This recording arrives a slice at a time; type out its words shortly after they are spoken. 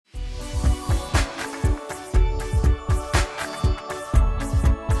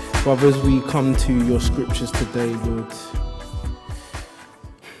Father, as we come to your scriptures today, Lord,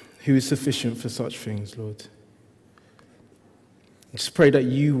 who is sufficient for such things, Lord? I just pray that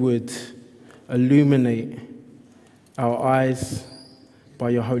you would illuminate our eyes by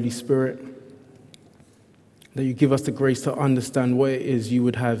your Holy Spirit, that you give us the grace to understand what it is you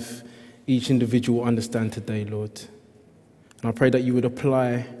would have each individual understand today, Lord. And I pray that you would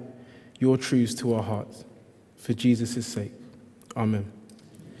apply your truths to our hearts for Jesus' sake. Amen.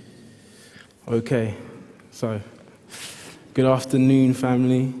 Okay, so good afternoon,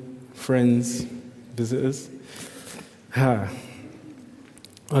 family, friends, visitors.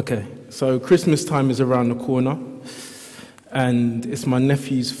 Okay, so Christmas time is around the corner, and it's my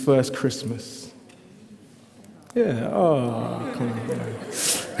nephew's first Christmas. Yeah, oh, come on.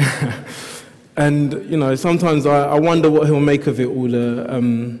 And, sometimes I wonder what he'll make of it, all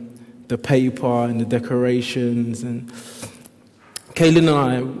the paper and the decorations. And Kaylin and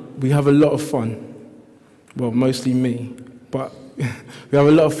I, we have a lot of fun. Well, mostly me. But we have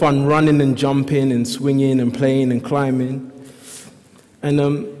a lot of fun running and jumping and swinging and playing and climbing.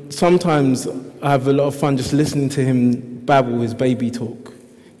 And sometimes I have a lot of fun just listening to him babble his baby talk.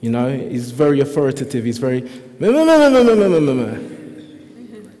 He's very authoritative. He's very...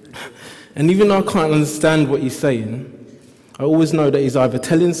 And even though I can't understand what he's saying, I always know that he's either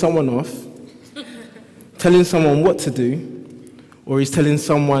telling someone off, telling someone what to do, or he's telling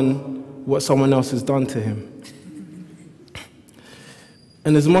someone what someone else has done to him.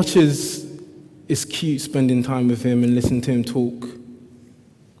 And as much as it's cute spending time with him and listening to him talk,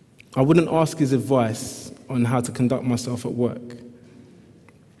 I wouldn't ask his advice on how to conduct myself at work.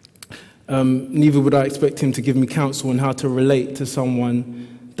 Neither would I expect him to give me counsel on how to relate to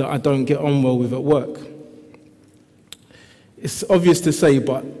someone that I don't get on well with at work. It's obvious to say,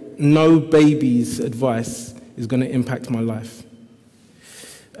 but no baby's advice is going to impact my life.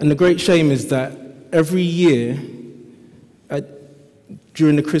 And the great shame is that every year,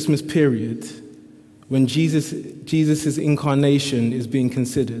 during the Christmas period, when Jesus' incarnation is being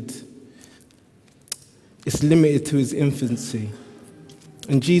considered, it's limited to his infancy.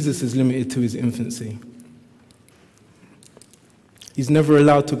 And Jesus is limited to his infancy. He's never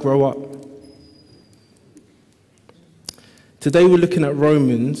allowed to grow up. Today we're looking at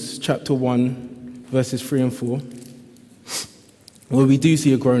Romans chapter 1, verses 3 and 4, where we do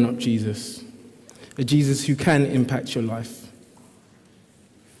see a grown-up Jesus, a Jesus who can impact your life.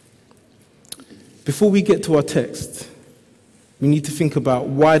 Before we get to our text, we need to think about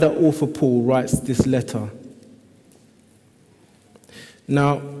why the author Paul writes this letter.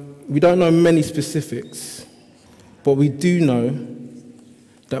 Now, we don't know many specifics, but we do know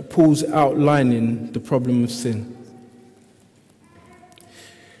that Paul's outlining the problem of sin.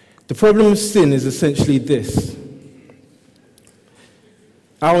 The problem of sin is essentially this.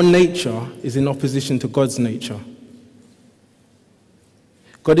 Our nature is in opposition to God's nature.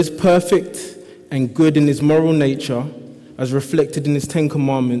 God is perfect and good in his moral nature, as reflected in his 10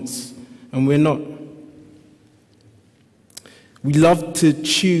 commandments, and we're not. We love to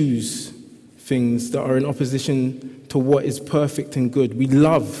choose things that are in opposition to what is perfect and good. We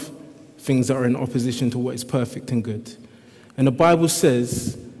love things that are in opposition to what is perfect and good. And the Bible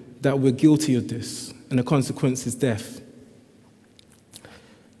says that we're guilty of this, and the consequence is death.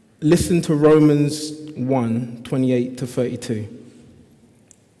 Listen to Romans 1, 28 to 32.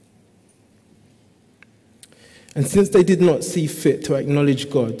 And since they did not see fit to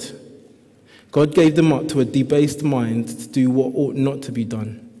acknowledge God, God gave them up to a debased mind to do what ought not to be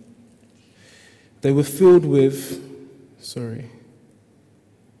done. They were filled with, they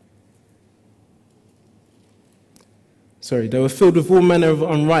were filled with all manner of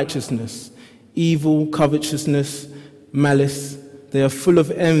unrighteousness, evil, covetousness, malice. They are full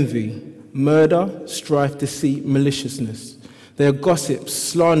of envy, murder, strife, deceit, maliciousness. They are gossips,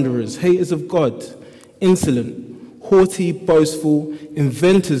 slanderers, haters of God, insolent, haughty, boastful,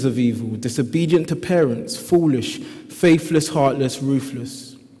 inventors of evil, disobedient to parents, foolish, faithless, heartless,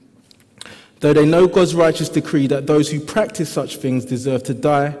 ruthless. Though they know God's righteous decree that those who practice such things deserve to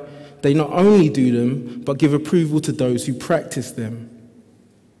die, they not only do them, but give approval to those who practice them.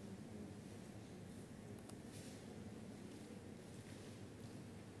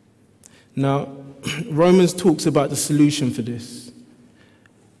 Now, Romans talks about the solution for this.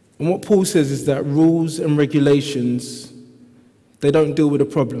 And what Paul says is that rules and regulations, they don't deal with the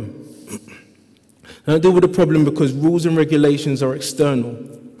problem. They don't deal with the problem because rules and regulations are external,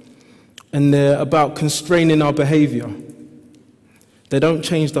 and they're about constraining our behavior. They don't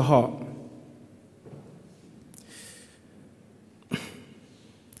change the heart.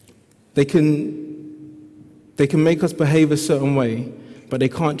 They can make us behave a certain way, but they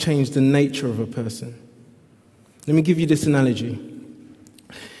can't change the nature of a person. Let me give you this analogy.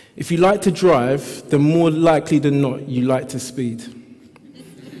 If you like to drive, then more likely than not, you like to speed.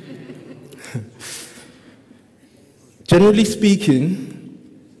 Generally speaking,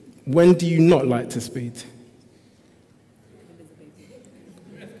 when do you not like to speed?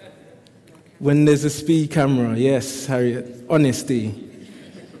 When there's a speed camera. Yes, Harriet. Honesty.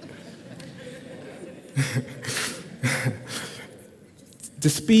 The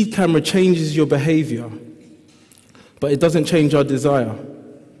speed camera changes your behavior, but it doesn't change our desire.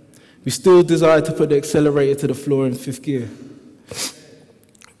 We still desire to put the accelerator to the floor in 5th gear.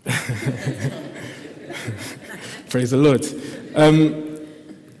 Praise the Lord.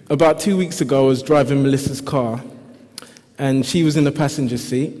 About 2 weeks ago, I was driving Melissa's car, and she was in the passenger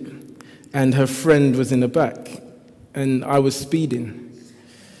seat, and her friend was in the back, and I was speeding.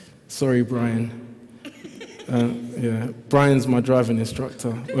 Sorry, Brian. Brian's my driving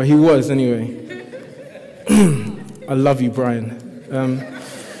instructor. Well, he was anyway. I love you, Brian.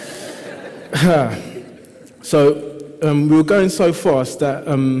 We were going so fast that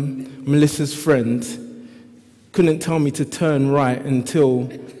Melissa's friend couldn't tell me to turn right until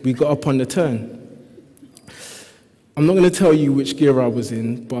we got up on the turn. I'm not going to tell you which gear I was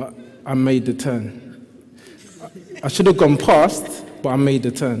in, but I made the turn. I should have gone past, but I made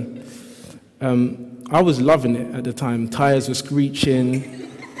the turn. I was loving it at the time. Tires were screeching.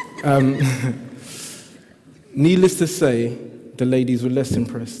 Needless to say, the ladies were less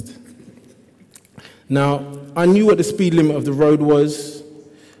impressed. Now, I knew what the speed limit of the road was.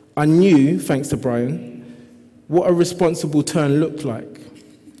 I knew, thanks to Brian, what a responsible turn looked like.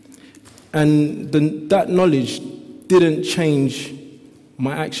 And that knowledge didn't change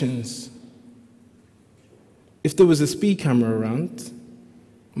my actions. If there was a speed camera around,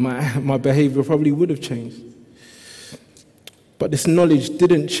 my behavior probably would have changed. But this knowledge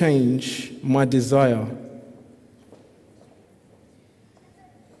didn't change my desire.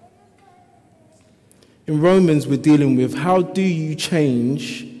 In Romans, we're dealing with how do you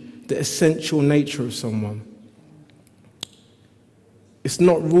change the essential nature of someone? It's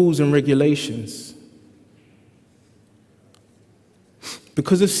not rules and regulations.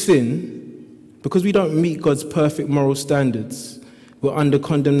 Because of sin, because we don't meet God's perfect moral standards, we're under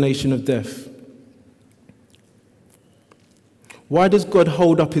condemnation of death. Why does God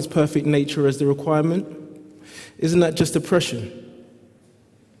hold up his perfect nature as the requirement? Isn't that just oppression?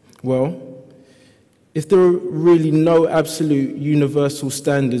 Well, if there are really no absolute universal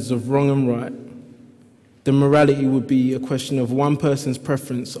standards of wrong and right, then morality would be a question of one person's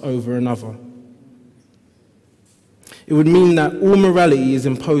preference over another. It would mean that all morality is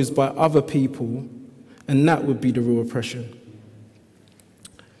imposed by other people, and that would be the real oppression.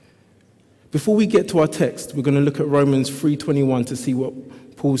 Before we get to our text, we're going to look at Romans 3:21 to see what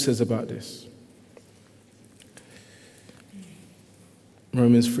Paul says about this.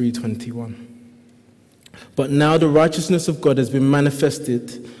 Romans 3:21. But now the righteousness of God has been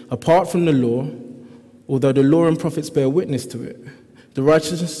manifested apart from the law, although the law and prophets bear witness to it. The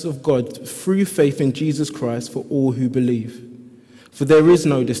righteousness of God through faith in Jesus Christ for all who believe. For there is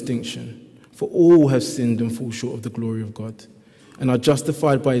no distinction, for all have sinned and fall short of the glory of God, and are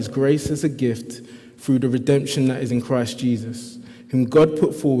justified by his grace as a gift through the redemption that is in Christ Jesus, whom God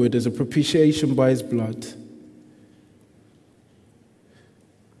put forward as a propitiation by his blood,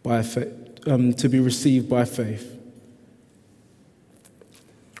 to be received by faith.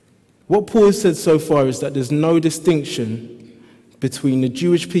 What Paul has said so far is that there's no distinction between the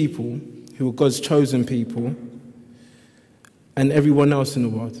Jewish people, who are God's chosen people, and everyone else in the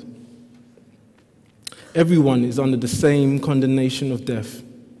world. Everyone is under the same condemnation of death.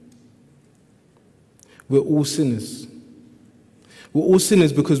 We're all sinners. We're all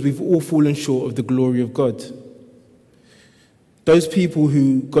sinners because we've all fallen short of the glory of God. Those people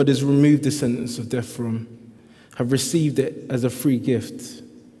who God has removed the sentence of death from have received it as a free gift.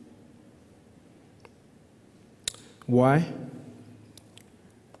 Why?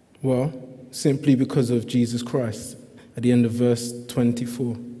 Well, simply because of Jesus Christ, at the end of verse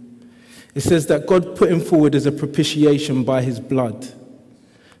 24. It says that God put him forward as a propitiation by his blood,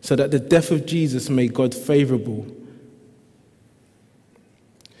 so that the death of Jesus made God favorable.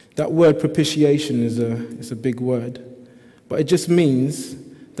 That word propitiation is a big word, but it just means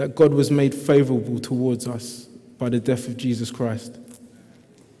that God was made favorable towards us by the death of Jesus Christ.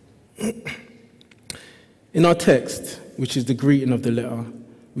 In our text, which is the greeting of the letter,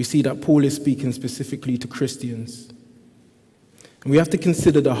 we see that Paul is speaking specifically to Christians. And we have to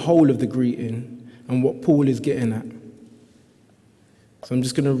consider the whole of the greeting and what Paul is getting at. So I'm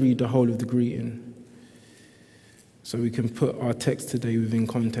just going to read the whole of the greeting. so we can put our text today within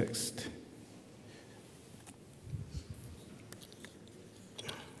context.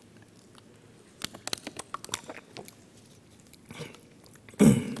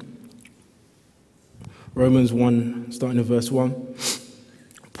 Romans 1, starting at verse 1.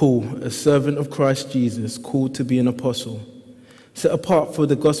 Paul, a servant of Christ Jesus, called to be an apostle, set apart for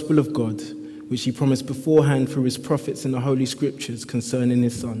the gospel of God, which he promised beforehand through his prophets in the Holy Scriptures concerning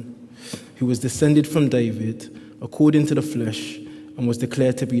his Son, who was descended from David, according to the flesh, and was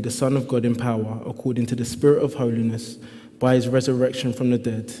declared to be the Son of God in power, according to the Spirit of holiness, by his resurrection from the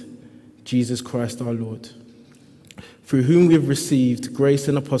dead, Jesus Christ our Lord, through whom we have received grace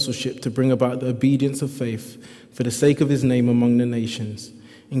and apostleship to bring about the obedience of faith for the sake of his name among the nations,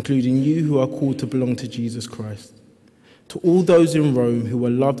 including you who are called to belong to Jesus Christ. To all those in Rome who are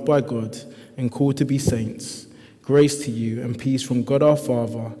loved by God and called to be saints, grace to you and peace from God our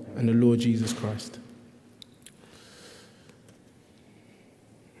Father and the Lord Jesus Christ.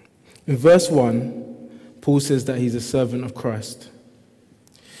 In verse 1, Paul says that he's a servant of Christ,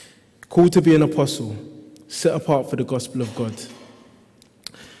 called to be an apostle, set apart for the gospel of God.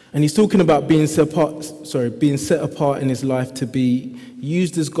 And he's talking about being set apart in his life to be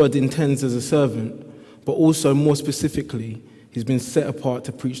used as God intends as a servant, but also more specifically, he's been set apart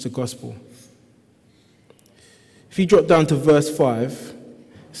to preach the gospel. If you drop down to verse 5, it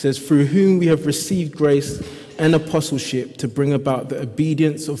says, through whom we have received grace and apostleship to bring about the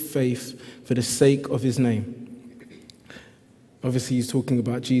obedience of faith for the sake of his name. Obviously, he's talking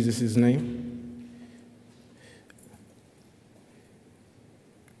about Jesus' name.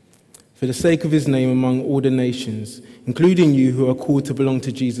 For the sake of his name among all the nations, including you who are called to belong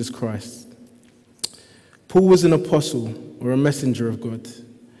to Jesus Christ. Paul was an apostle or a messenger of God,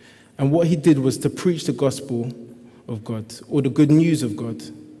 and what he did was to preach the gospel of God, or the good news of God.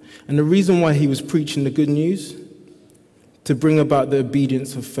 And the reason why he was preaching the good news? To bring about the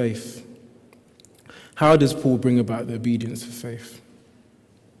obedience of faith. How does Paul bring about the obedience of faith?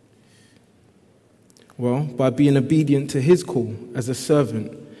 Well, by being obedient to his call as a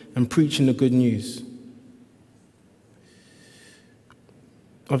servant and preaching the good news.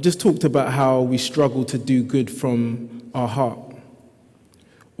 I've just talked about how we struggle to do good from our heart,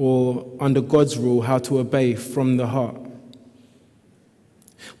 or under God's rule, how to obey from the heart.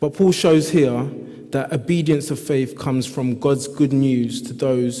 But Paul shows here that obedience of faith comes from God's good news to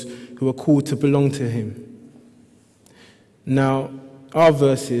those who are called to belong to him. Now, our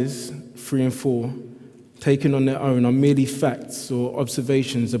verses, 3 and 4, taken on their own, are merely facts or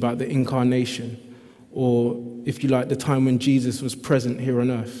observations about the incarnation, or, if you like, the time when Jesus was present here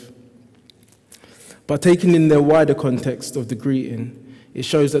on earth. But taken in their wider context of the greeting, it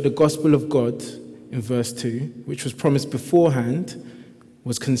shows that the gospel of God, in verse 2, which was promised beforehand,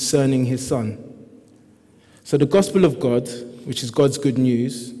 was concerning his Son. So the gospel of God, which is God's good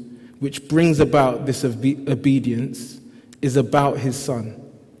news, which brings about this obedience, is about his Son.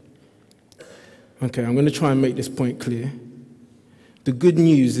 Okay, I'm going to try and make this point clear. The good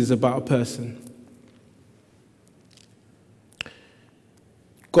news is about a person.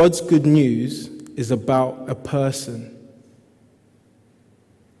 God's good news is about a person.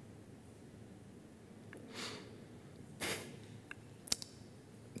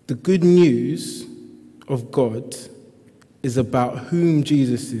 The good news of God is about whom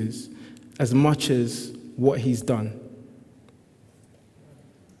Jesus is as much as what he's done.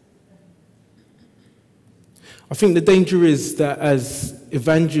 I think the danger is that as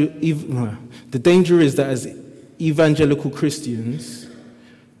evangelical Christians,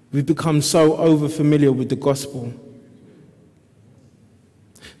 we've become so over-familiar with the gospel.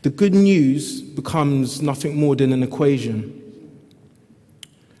 The good news becomes nothing more than an equation,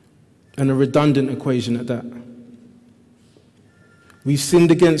 and a redundant equation at that. We've sinned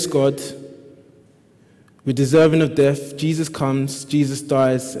against God, we're deserving of death, Jesus comes, Jesus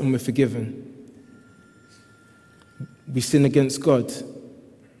dies, and we're forgiven. We sin against God.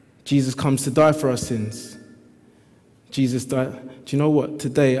 Jesus comes to die for our sins. Jesus died. Do you know what?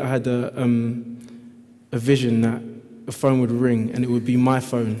 Today I had a vision that a phone would ring and it would be my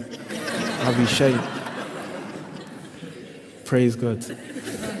phone. I'd be shaking. Praise God.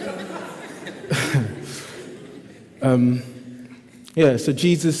 So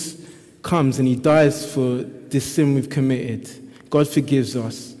Jesus comes and he dies for this sin we've committed. God forgives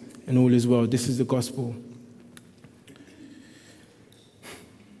us and all is well. This is the gospel.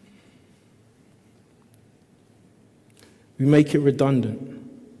 We make it redundant.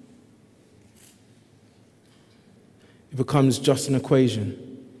 It becomes just an equation.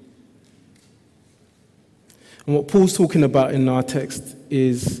 And what Paul's talking about in our text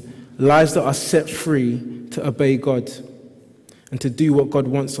is lives that are set free to obey God and to do what God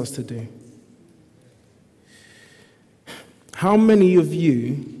wants us to do. How many of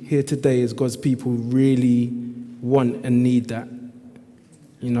you here today as God's people really want and need that?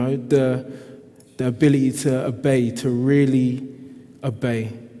 You know, the ability to obey, to really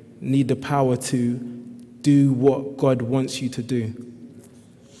obey, need the power to do what God wants you to do.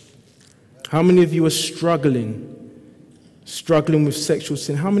 How many of you are struggling with sexual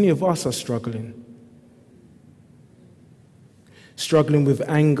sin? How many of us are struggling? Struggling with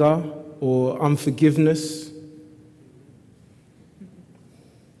anger or unforgiveness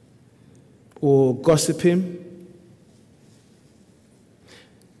or gossiping?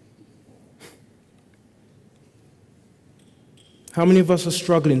 How many of us are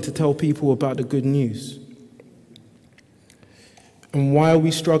struggling to tell people about the good news? And why are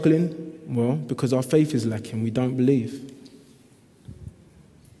we struggling? Well, because our faith is lacking. We don't believe.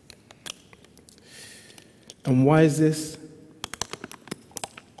 And why is this?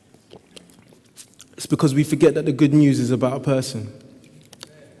 It's because we forget that the good news is about a person.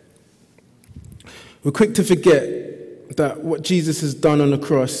 We're quick to forget that what Jesus has done on the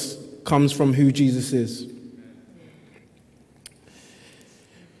cross comes from who Jesus is.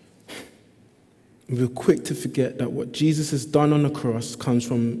 We're quick to forget that what Jesus has done on the cross comes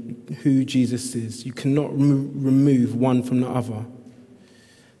from who Jesus is. You cannot remove one from the other.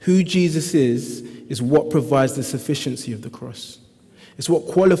 Who Jesus is what provides the sufficiency of the cross. It's what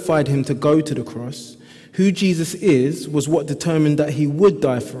qualified him to go to the cross. Who Jesus is was what determined that he would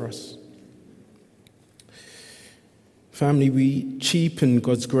die for us. Family, we cheapen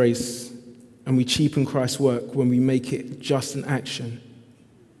God's grace and we cheapen Christ's work when we make it just an action.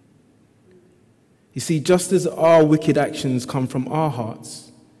 You see, just as our wicked actions come from our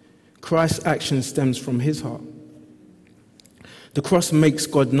hearts, Christ's action stems from his heart. The cross makes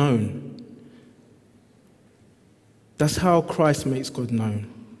God known. That's how Christ makes God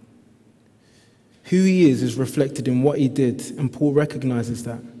known. Who he is reflected in what he did, and Paul recognizes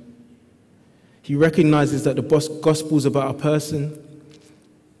that. He recognizes that the gospel is about a person,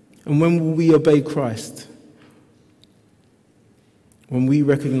 and when will we obey Christ? When we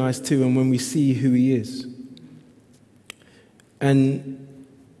recognize too, and when we see who he is. And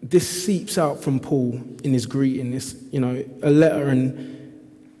this seeps out from Paul in his greeting. It's, a letter, and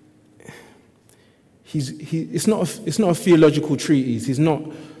it's not a theological treatise. He's not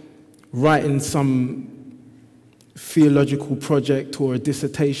writing some theological project or a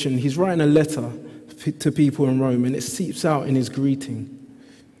dissertation. He's writing a letter to people in Rome, and it seeps out in his greeting.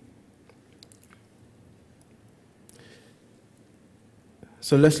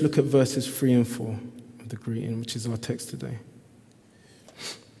 So let's look at verses 3 and 4 of the greeting, which is our text today.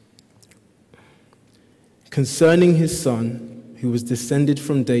 Concerning his Son, who was descended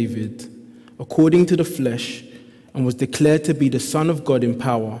from David, according to the flesh, and was declared to be the Son of God in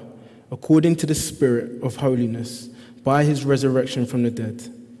power, according to the Spirit of holiness, by his resurrection from the dead,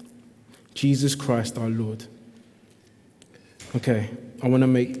 Jesus Christ our Lord. Okay, I want to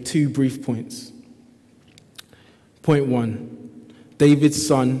make 2 brief points. Point 1. David's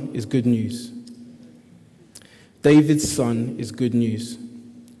son is good news. David's son is good news.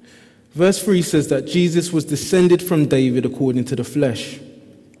 Verse 3 says that Jesus was descended from David according to the flesh.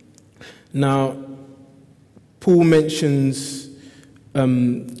 Now, Paul mentions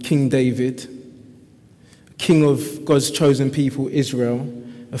King David, king of God's chosen people, Israel,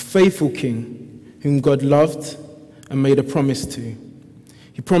 a faithful king whom God loved and made a promise to.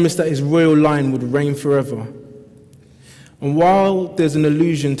 He promised that his royal line would reign forever. And while there's an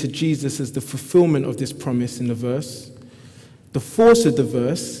allusion to Jesus as the fulfillment of this promise in the verse, the force of the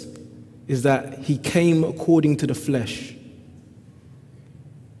verse is that he came according to the flesh.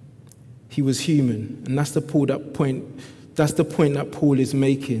 He was human, and that's the point that Paul is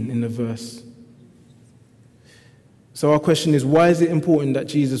making in the verse. So our question is, why is it important that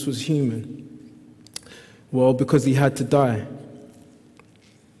Jesus was human? Well, because he had to die.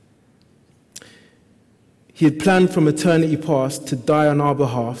 He had planned from eternity past to die on our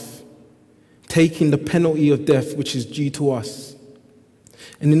behalf, taking the penalty of death which is due to us.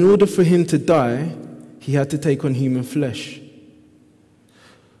 And in order for him to die, he had to take on human flesh.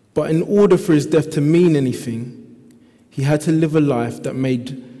 But in order for his death to mean anything, he had to live a life that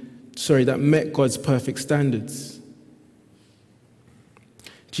met God's perfect standards.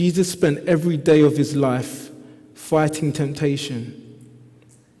 Jesus spent every day of his life fighting temptation,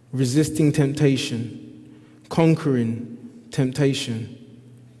 resisting temptation, conquering temptation.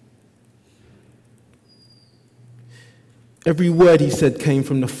 Every word he said came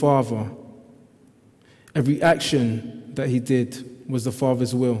from the Father. Every action that he did was the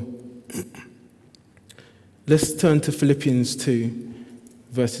Father's will. Let's turn to Philippians 2,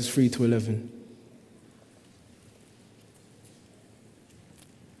 verses 3 to 11.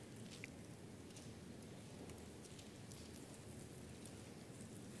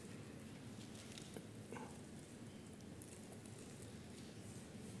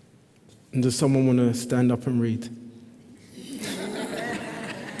 And does someone want to stand up and read?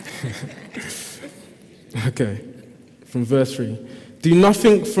 Okay, from verse 3. Do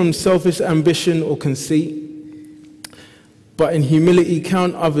nothing from selfish ambition or conceit, but in humility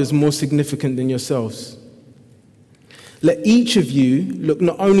count others more significant than yourselves. Let each of you look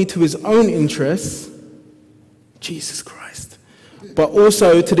not only to his own interests, Jesus Christ, but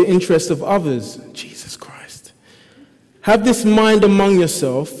also to the interests of others, Jesus Christ. Have this mind among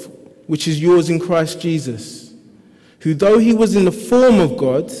yourself, which is yours in Christ Jesus, who though he was in the form of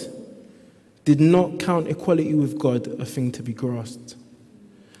God, did not count equality with God a thing to be grasped,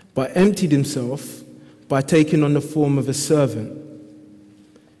 but emptied himself by taking on the form of a servant,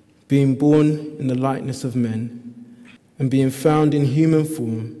 being born in the likeness of men, and being found in human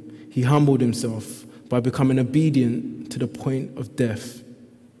form, he humbled himself by becoming obedient to the point of death,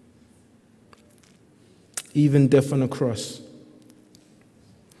 even death on a cross.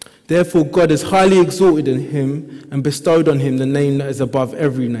 Therefore God has highly exalted him and bestowed on him the name that is above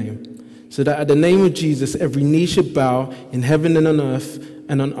every name, so that at the name of Jesus every knee should bow in heaven and on earth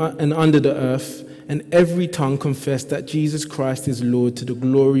and under the earth, and every tongue confess that Jesus Christ is Lord, to the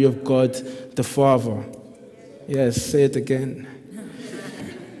glory of God the Father. Yes, say it again.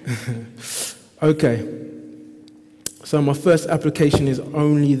 Okay. So my first application is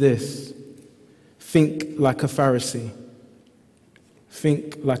only this. Think like a Pharisee.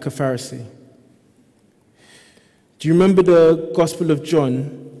 Think like a Pharisee. Do you remember the Gospel of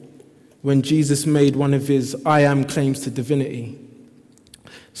John when Jesus made one of his I am claims to divinity,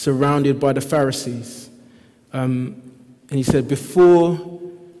 surrounded by the Pharisees? And he said, before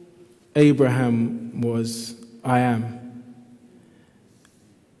Abraham was, I am.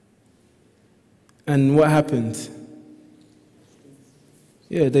 And what happened?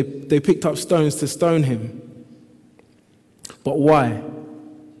 Yeah, they picked up stones to stone him. But why?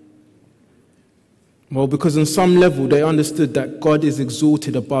 Well, because on some level they understood that God is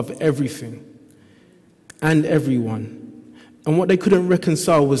exalted above everything and everyone. And what they couldn't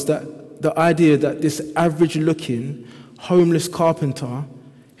reconcile was that the idea that this average-looking, homeless carpenter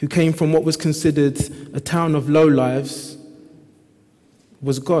who came from what was considered a town of lowlives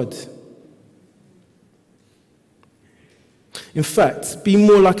was God. In fact, be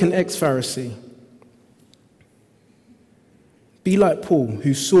more like an ex-Pharisee. Be like Paul,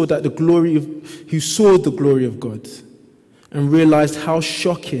 who saw the glory of God and realized how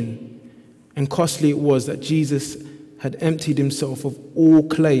shocking and costly it was that Jesus had emptied himself of all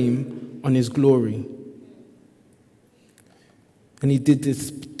claim on his glory. And he did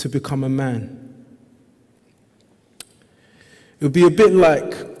this to become a man. It would be a bit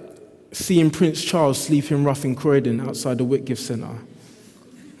like seeing Prince Charles sleeping rough in Croydon outside the Whitgift Centre.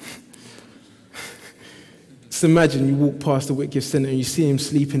 Just imagine you walk past the Whitgift Centre and you see him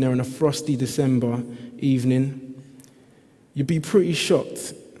sleeping there on a frosty December evening. You'd be pretty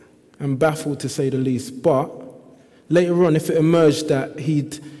shocked and baffled, to say the least. But later on, if it emerged that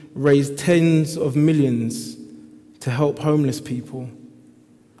he'd raised tens of millions to help homeless people,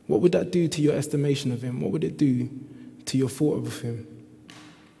 what would that do to your estimation of him? What would it do to your thought of him?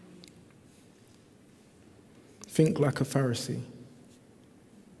 Think like a Pharisee.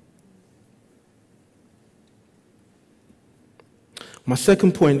 My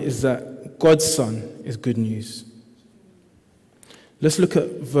second point is that God's Son is good news. Let's look at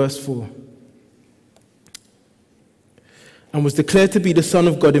verse 4. And was declared to be the Son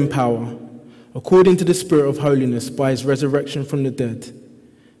of God in power, according to the Spirit of holiness, by his resurrection from the dead,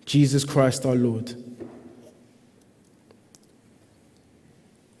 Jesus Christ our Lord.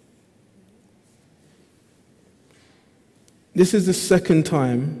 This is the second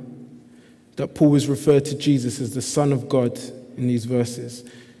time that Paul has referred to Jesus as the Son of God in these verses.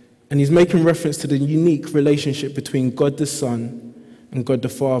 And he's making reference to the unique relationship between God the Son and God the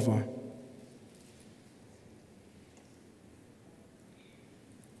Father.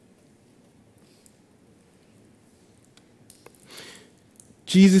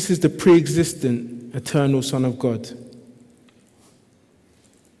 Jesus is the pre-existent, eternal Son of God.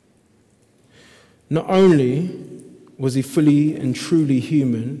 Not only was he fully and truly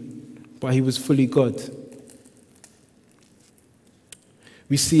human, but he was fully God.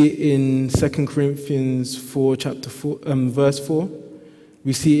 We see it in 2 Corinthians 4, verse 4.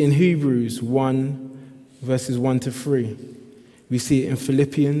 We see it in Hebrews 1, verses 1 to 3. We see it in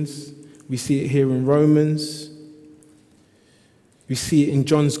Philippians. We see it here in Romans. We see it in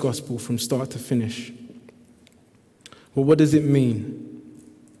John's gospel from start to finish. Well, what does it mean?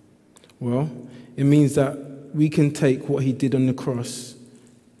 Well, it means that we can take what he did on the cross,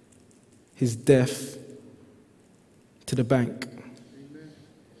 his death, to the bank.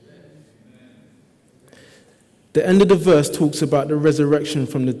 The end of the verse talks about the resurrection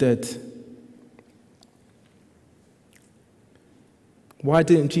from the dead. Why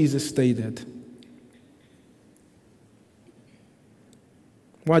didn't Jesus stay dead?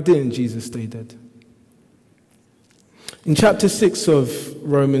 Why didn't Jesus stay dead? In chapter 6 of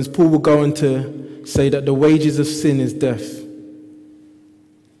Romans, Paul will go on to say that the wages of sin is death.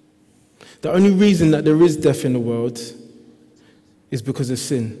 The only reason that there is death in the world is because of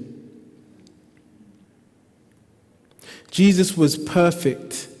sin. Jesus was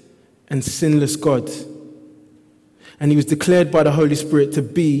perfect and sinless God, and he was declared by the Holy Spirit to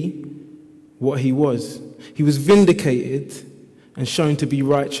be what he was. He was vindicated and shown to be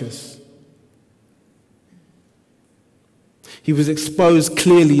righteous. He was exposed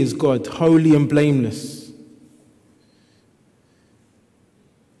clearly as God, holy and blameless.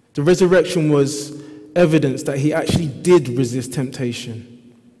 The resurrection was evidence that he actually did resist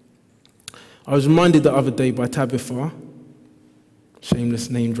temptation. I was reminded the other day by Tabitha, shameless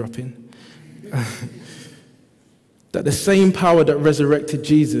name dropping, that the same power that resurrected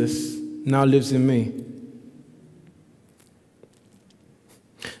Jesus now lives in me.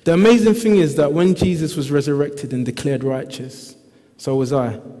 The amazing thing is that when Jesus was resurrected and declared righteous, so was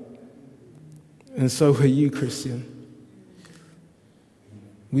I. And so were you, Christian.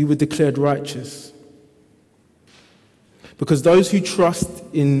 We were declared righteous. Because those who trust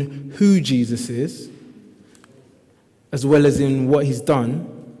in who Jesus is, as well as in what he's done,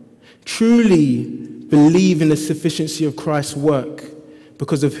 truly believe in the sufficiency of Christ's work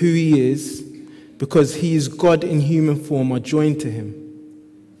because of who he is, because he is God in human form, are joined to him.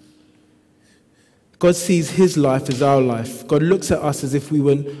 God sees his life as our life. God looks at us as if we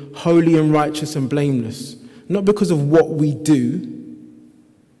were holy and righteous and blameless, not because of what we do,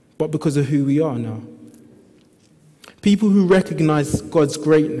 but because of who we are now. People who recognize God's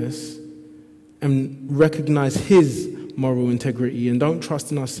greatness and recognize his moral integrity and don't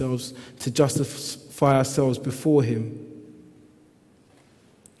trust in ourselves to justify ourselves before him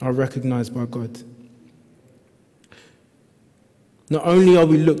are recognized by God. Not only are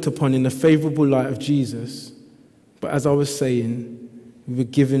we looked upon in the favorable light of Jesus, but as I was saying, we were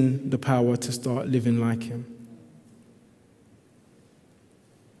given the power to start living like him.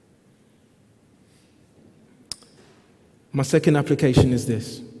 My second application is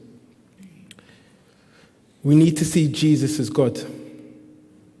this. We need to see Jesus as God.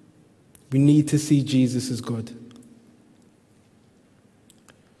 We need to see Jesus as God.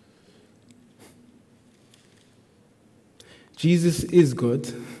 Jesus is God,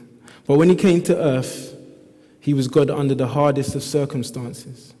 but when he came to earth, he was God under the hardest of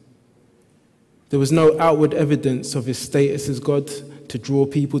circumstances. There was no outward evidence of his status as God to draw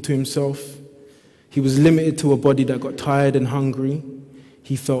people to himself. He was limited to a body that got tired and hungry.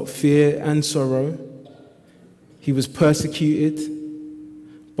 He felt fear and sorrow. He was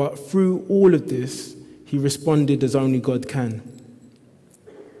persecuted. But through all of this, he responded as only God can.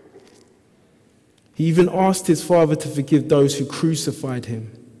 He even asked his Father to forgive those who crucified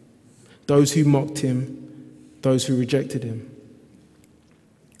him, those who mocked him, those who rejected him.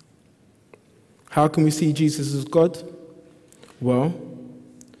 How can we see Jesus as God? Well,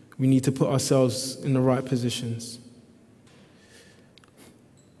 we need to put ourselves in the right positions.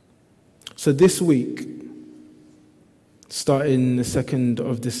 So this week, starting the 2nd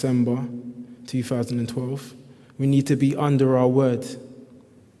of December 2012, we need to be under our word.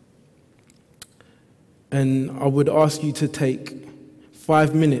 And I would ask you to take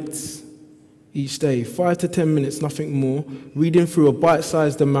 5 minutes each day, 5 to 10 minutes, nothing more, reading through a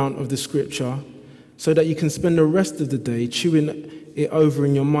bite-sized amount of the scripture so that you can spend the rest of the day chewing it over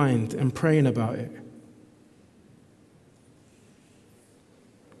in your mind and praying about it.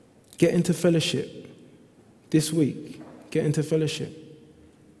 Get into fellowship this week. Get into fellowship.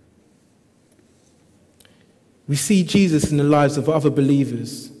 We see Jesus in the lives of other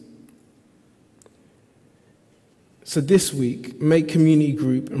believers. So this week, make community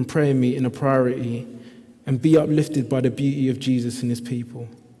group and prayer meeting a priority and be uplifted by the beauty of Jesus and his people.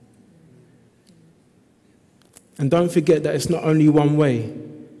 And don't forget that it's not only one way.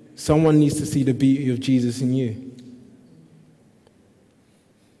 Someone needs to see the beauty of Jesus in you.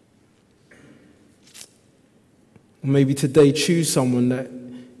 Or maybe today choose someone that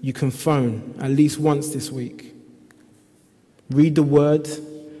you can phone at least once this week. Read the word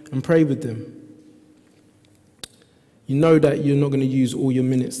and pray with them. You know that you're not going to use all your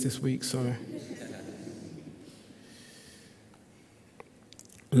minutes this week, so.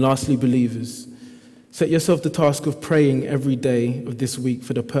 And lastly, believers, set yourself the task of praying every day of this week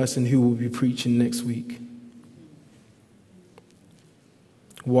for the person who will be preaching next week.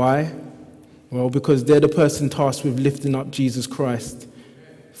 Why? Well, because they're the person tasked with lifting up Jesus Christ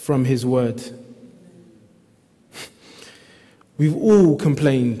from his word. We've all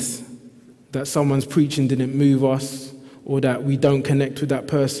complained that someone's preaching didn't move us or that we don't connect with that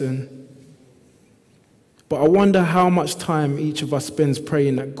person. But I wonder how much time each of us spends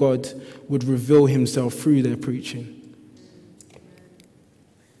praying that God would reveal himself through their preaching.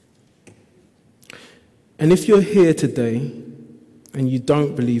 And if you're here today and you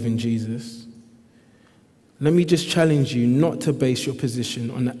don't believe in Jesus, let me just challenge you not to base your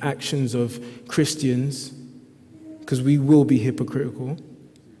position on the actions of Christians, because we will be hypocritical,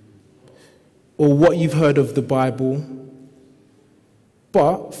 or what you've heard of the Bible,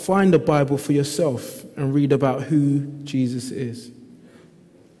 but find the Bible for yourself and read about who Jesus is.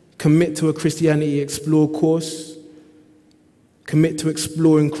 Commit to a Christianity Explore course. Commit to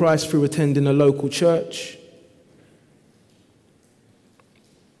exploring Christ through attending a local church.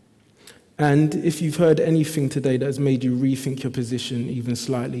 And if you've heard anything today that has made you rethink your position even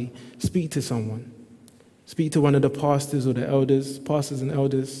slightly, speak to someone. Speak to one of the pastors or the elders, pastors and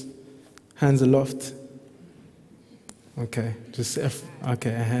elders. Hands aloft. Okay,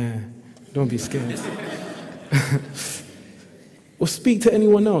 don't be scared. Or speak to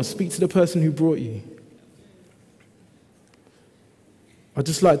anyone else. Speak to the person who brought you. I'd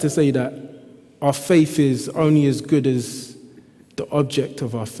just like to say that our faith is only as good as the object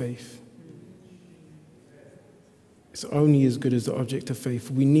of our faith. It's only as good as the object of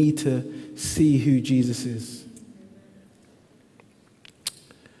faith. We need to see who Jesus is.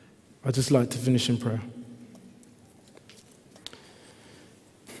 I'd just like to finish in prayer.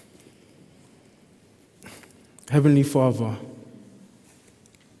 Heavenly Father,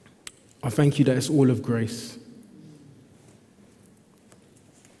 I thank you that it's all of grace.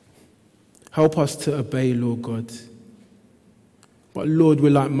 Help us to obey, Lord God. But Lord,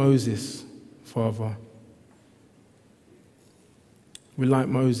 we're like Moses, Father. We're like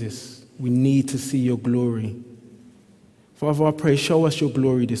Moses. We need to see your glory. Father, I pray, show us your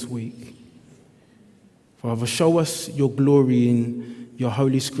glory this week. Father, show us your glory in your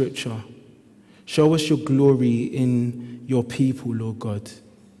holy scripture. Show us your glory in your people, Lord God.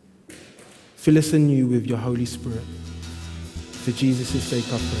 Fill us anew with your Holy Spirit. For Jesus' sake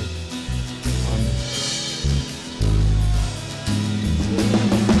I pray. Amen.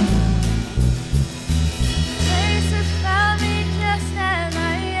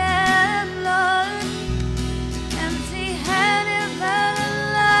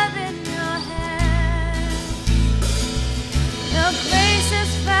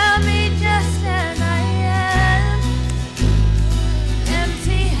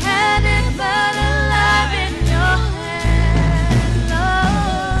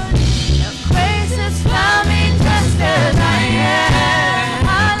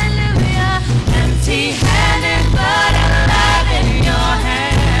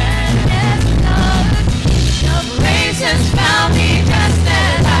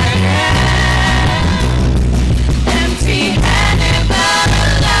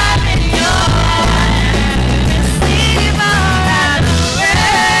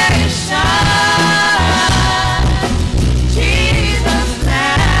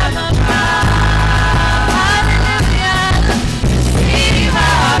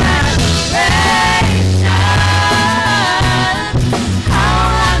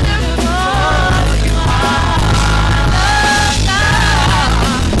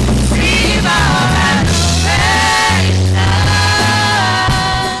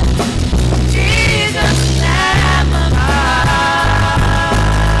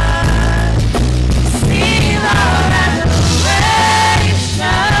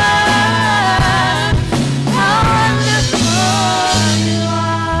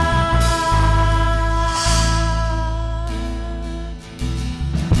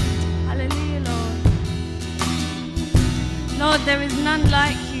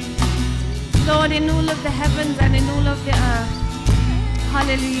 Lord, in all of the heavens and in all of the earth.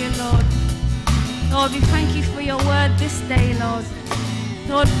 Hallelujah, Lord. Lord, we thank you for your word this day, Lord.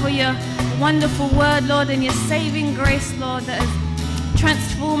 Lord, for your wonderful word, Lord, and your saving grace, Lord, that has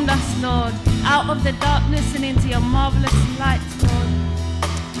transformed us, Lord, out of the darkness and into your marvelous light, Lord.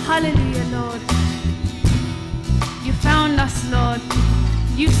 Hallelujah, Lord. You found us, Lord.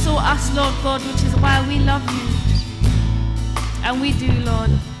 You saw us, Lord God, which is why we love you. And we do,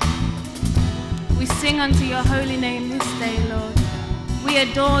 Lord. sing unto your holy name this day, Lord. We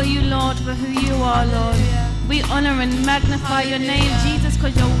adore you, Lord, for who you are, Lord. We honor and magnify your name, Jesus,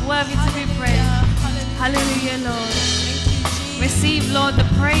 because you're worthy to be praised. Hallelujah, Lord. Receive, Lord, the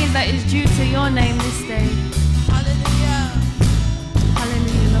praise that is due to your name this day. Hallelujah.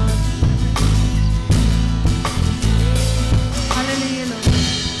 Hallelujah, Lord. Hallelujah, Lord.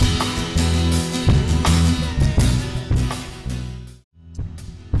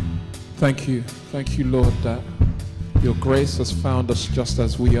 Thank you, Lord, that your grace has found us just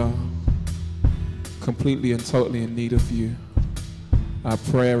as we are, completely and totally in need of you. Our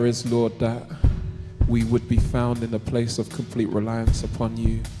prayer is, Lord, that we would be found in a place of complete reliance upon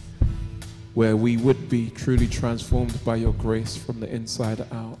you, where we would be truly transformed by your grace from the inside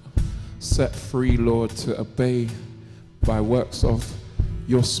out, set free, Lord, to obey by works of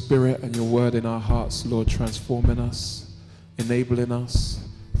your Spirit and your word in our hearts, Lord, transforming us, enabling us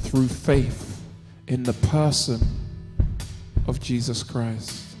through faith in the person of Jesus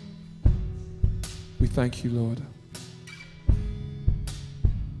Christ. We thank you, Lord.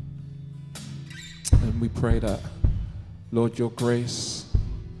 And we pray that, Lord, your grace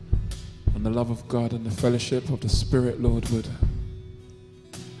and the love of God and the fellowship of the Spirit, Lord, would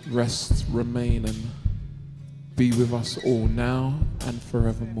rest, remain, and be with us all now and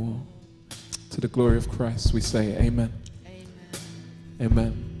forevermore. To the glory of Christ, we say amen. Amen.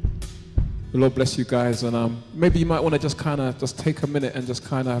 Amen. The Lord bless you guys, and maybe you might want to just take a minute and just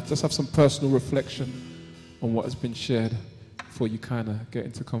have some personal reflection on what has been shared before you get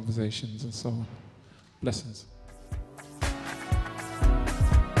into conversations and so on. Blessings.